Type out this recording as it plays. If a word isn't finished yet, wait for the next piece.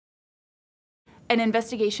An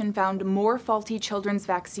investigation found more faulty children's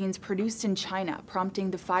vaccines produced in China,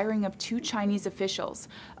 prompting the firing of 2 Chinese officials.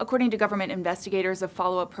 According to government investigators, a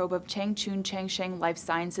follow-up probe of Changchun Changsheng Life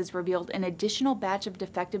Sciences revealed an additional batch of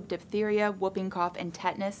defective diphtheria, whooping cough, and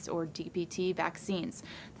tetanus, or DPT, vaccines.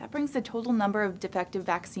 That brings the total number of defective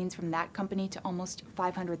vaccines from that company to almost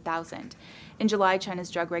 500,000. In July,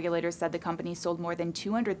 China's drug regulators said the company sold more than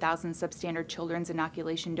 200,000 substandard children's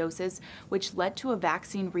inoculation doses, which led to a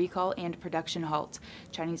vaccine recall and production halt.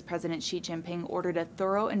 Chinese President Xi Jinping ordered a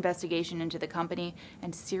thorough investigation into the company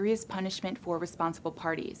and serious punishment for responsible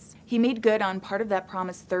parties. He made good on part of that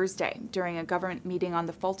promise Thursday. During a government meeting on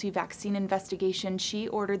the faulty vaccine investigation, Xi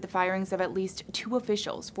ordered the firings of at least 2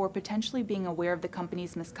 officials for potentially being aware of the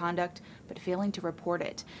company's misconduct but failing to report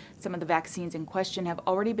it. Some of the vaccines in question have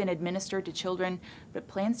already been administered to children, but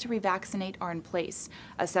plans to revaccinate are in place.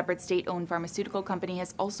 A separate state-owned pharmaceutical company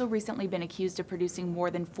has also recently been accused of producing more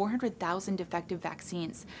than 400,000 defective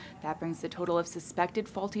vaccines. That brings the total of suspected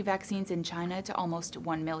faulty vaccines in China to almost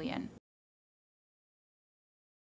 1 million.